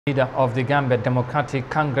Leader of the Gambia Democratic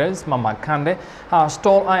Congress, Mama Kande, has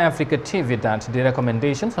told iAfrica TV that the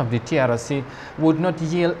recommendations of the TRC would not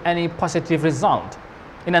yield any positive result.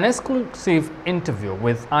 In an exclusive interview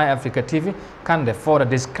with iAfrica TV, Kande further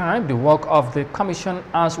described the work of the commission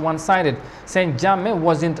as one-sided, saying DRAMMEH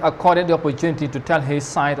wasn't accorded the opportunity to tell his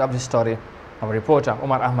side of the story. Our reporter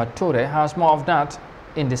Omar Ahmad Toure has more of that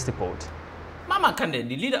in this report. Mama Kande,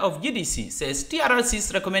 the leader of GDC, says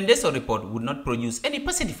TRC's recommendation report would not produce any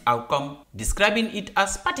positive outcome, describing it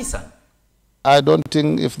as partisan. I don't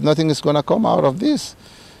think if nothing is going to come out of this,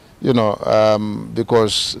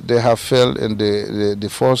 because they have failed in the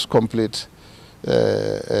first complete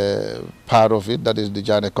part of it, that is the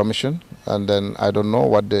DRAMMEH Commission, and then I don't know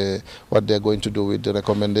what they're going to do with the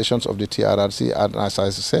recommendations of the TRC. And as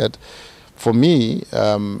I said, for me,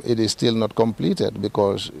 it is still not completed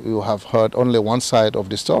because you have heard only one side of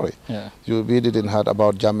the story. Yeah. You really didn't hear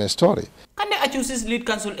about DRAMMEH's story. Kande accuses lead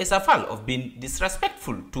counsel Esafal of being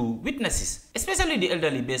disrespectful to witnesses, especially the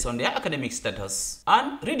elderly based on their academic status,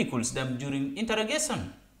 and ridicules them during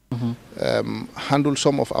interrogation. Handle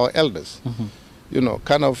some of our elders,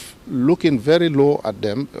 kind of looking very low at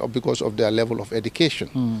them because of their level of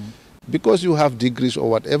education. Because you have degrees or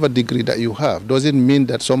whatever degree that you have doesn't mean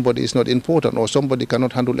that somebody is not important or somebody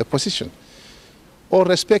cannot handle a position. Or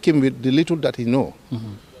respect him with the little that he knows.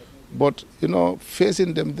 But,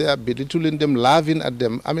 facing them there, belittling them, laughing at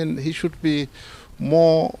them, I mean, he should be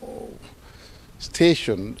more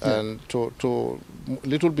stationed and to a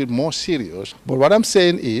little bit more serious. But what I'm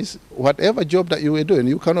saying is, whatever job that you were doing,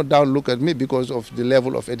 you cannot down look at me because of the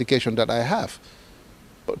level of education that I have.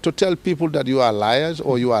 To tell people that you are liars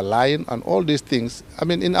or you are lying and all these things, I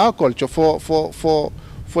mean, in our culture, for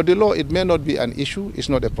the law, it may not be an issue, it's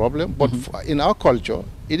not a problem, but in our culture,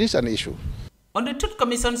 it is an issue. On the Truth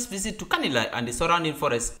Commission's visit to Kanilai and the surrounding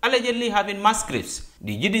forest, allegedly having mass graves,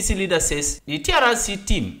 the GDC leader says the TRC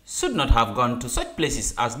team should not have gone to such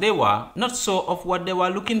places as they were not sure of what they were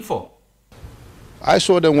looking for. I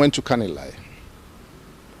saw them went to Kanilai.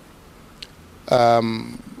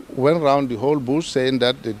 Went around the whole bush saying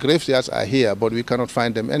that the graveyards are here, but we cannot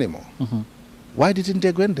find them anymore. Why didn't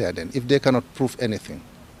they go in there then, if they cannot prove anything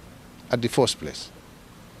at the first place?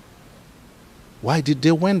 Why did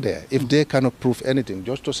they went there if they cannot prove anything?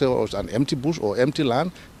 Just to sell us an empty bush or empty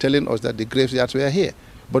land, telling us that the graveyards were here,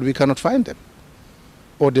 but we cannot find them.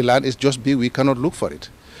 Or the land is just big, we cannot look for it.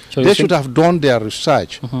 So they should have done their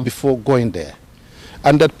research before going there.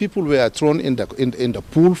 And that people were thrown in the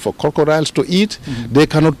pool for crocodiles to eat, they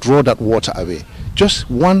cannot draw that water away. Just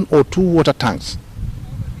 1 or 2 water tanks.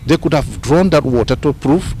 They could have drawn that water to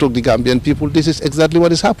prove to the Gambian people this is exactly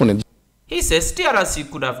what is happening. He says TRC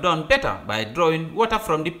could have done better by drawing water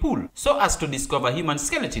from the pool so as to discover human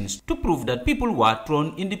skeletons to prove that people were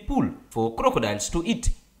thrown in the pool for crocodiles to eat.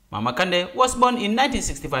 Mama Kande was born in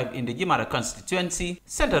 1965 in the Jimara constituency,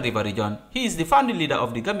 Central River region. He is the founding leader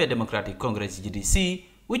of the Gambia Democratic Congress GDC,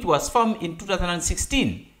 which was formed in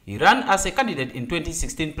 2016. He ran as a candidate in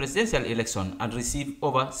 2016 presidential election and received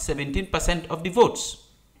over 17% of the votes.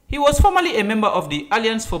 He was formerly a member of the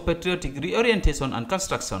Alliance for Patriotic Reorientation and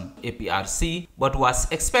Construction, APRC, but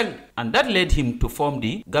was expelled, and that led him to form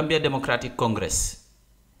the Gambia Democratic Congress.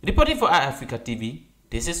 Reporting for iAfrica TV,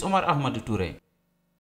 this is Omar Ahmad Toure.